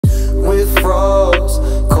with frost,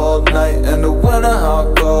 cold night in the winter, how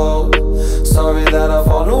it goes. Sorry that I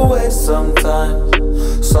fall away sometimes.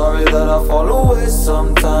 Sorry that I fall away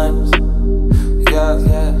sometimes. Yeah,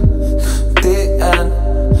 yeah. The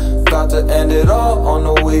end, got to end it all on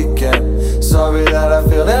the weekend. Sorry that I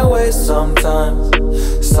feel that way sometimes.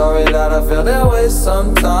 Sorry that I feel that way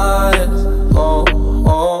sometimes. Oh,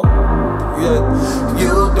 oh, yeah.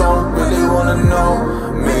 You don't really wanna know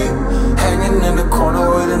me, hanging in the corner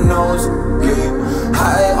with a nosebleed,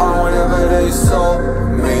 high on whatever they sold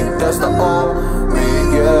me. That's the old me,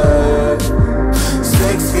 yeah.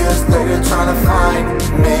 6 years later trying to find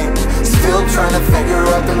me, still trying to figure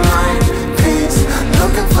out the line piece,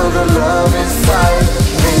 looking for the love inside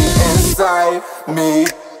me, inside me.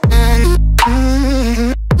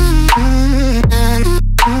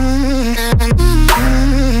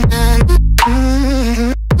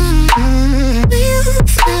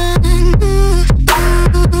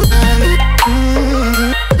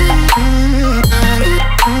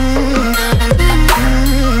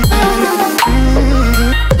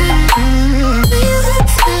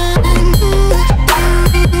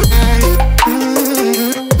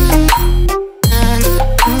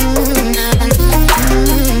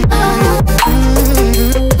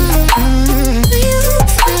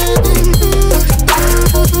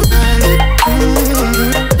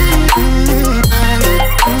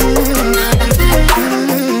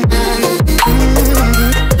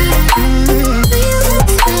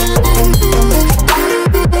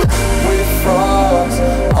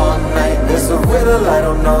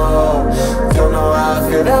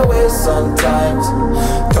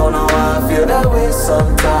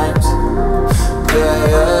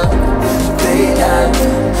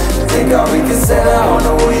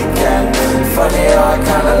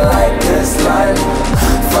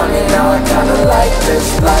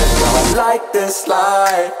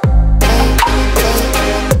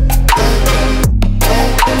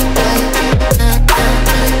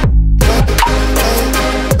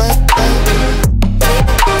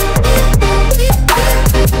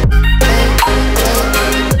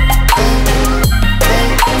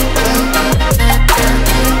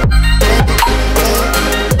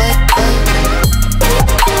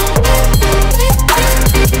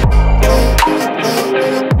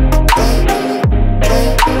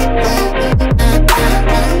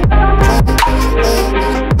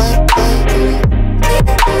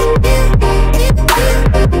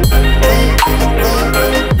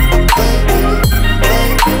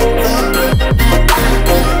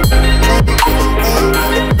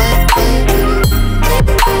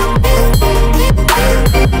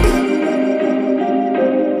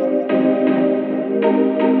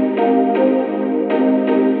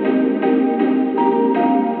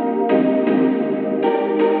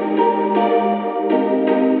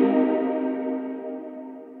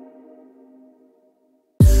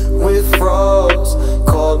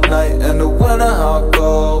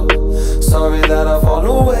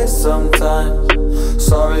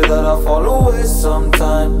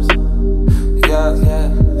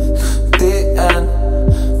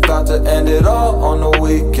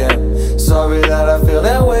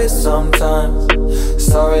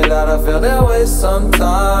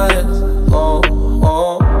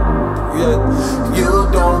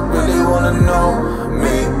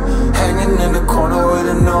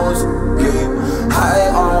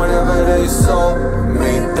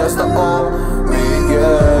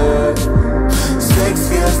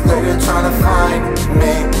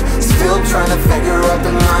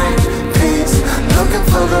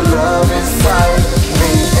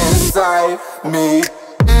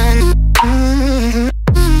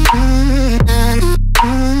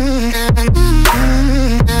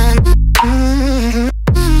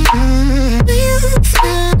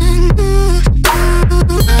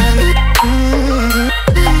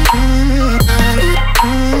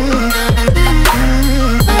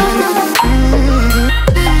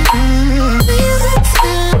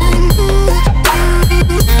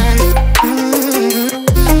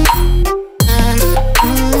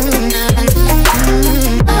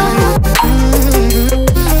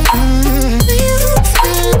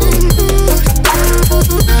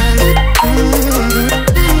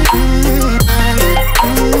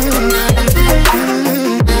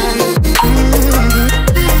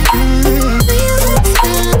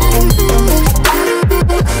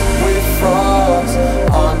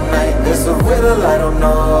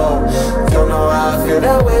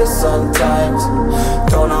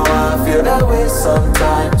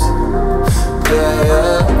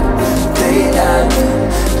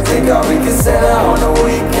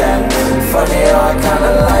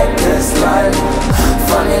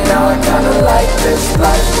 this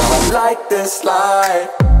life, no, I like this life.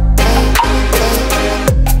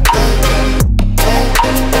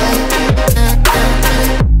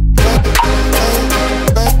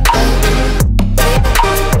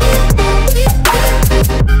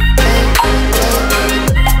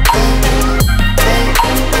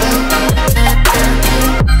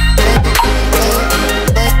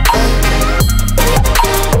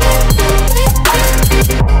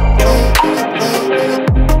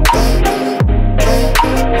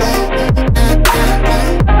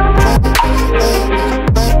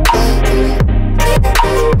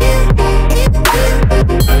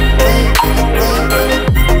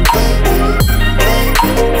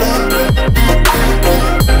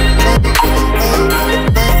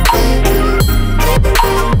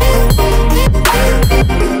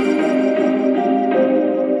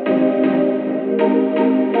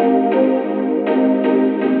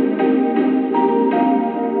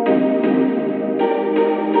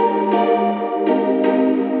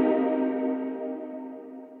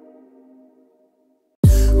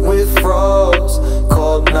 We froze,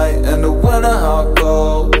 cold night in the winter, how it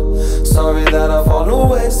goes. Sorry that I fall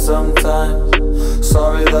away sometimes.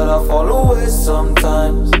 Sorry that I fall away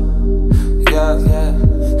sometimes. Yeah, yeah.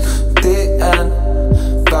 The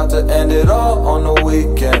end, got to end it all on the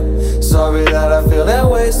weekend. Sorry that I feel that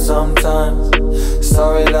way sometimes.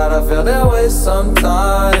 Sorry that I feel that way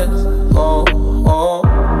sometimes. Oh, oh,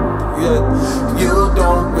 yeah. You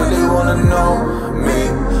don't really wanna know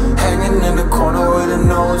me. Hanging in the corner with a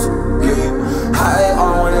nosebleed. High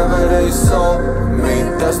on whatever they sold me.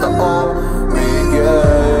 That's the old me,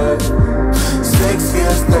 yeah. 6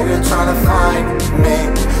 years later trying to find me.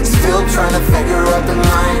 Still trying to figure out the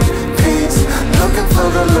line piece. Looking for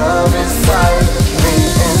the love inside me,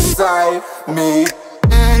 inside me.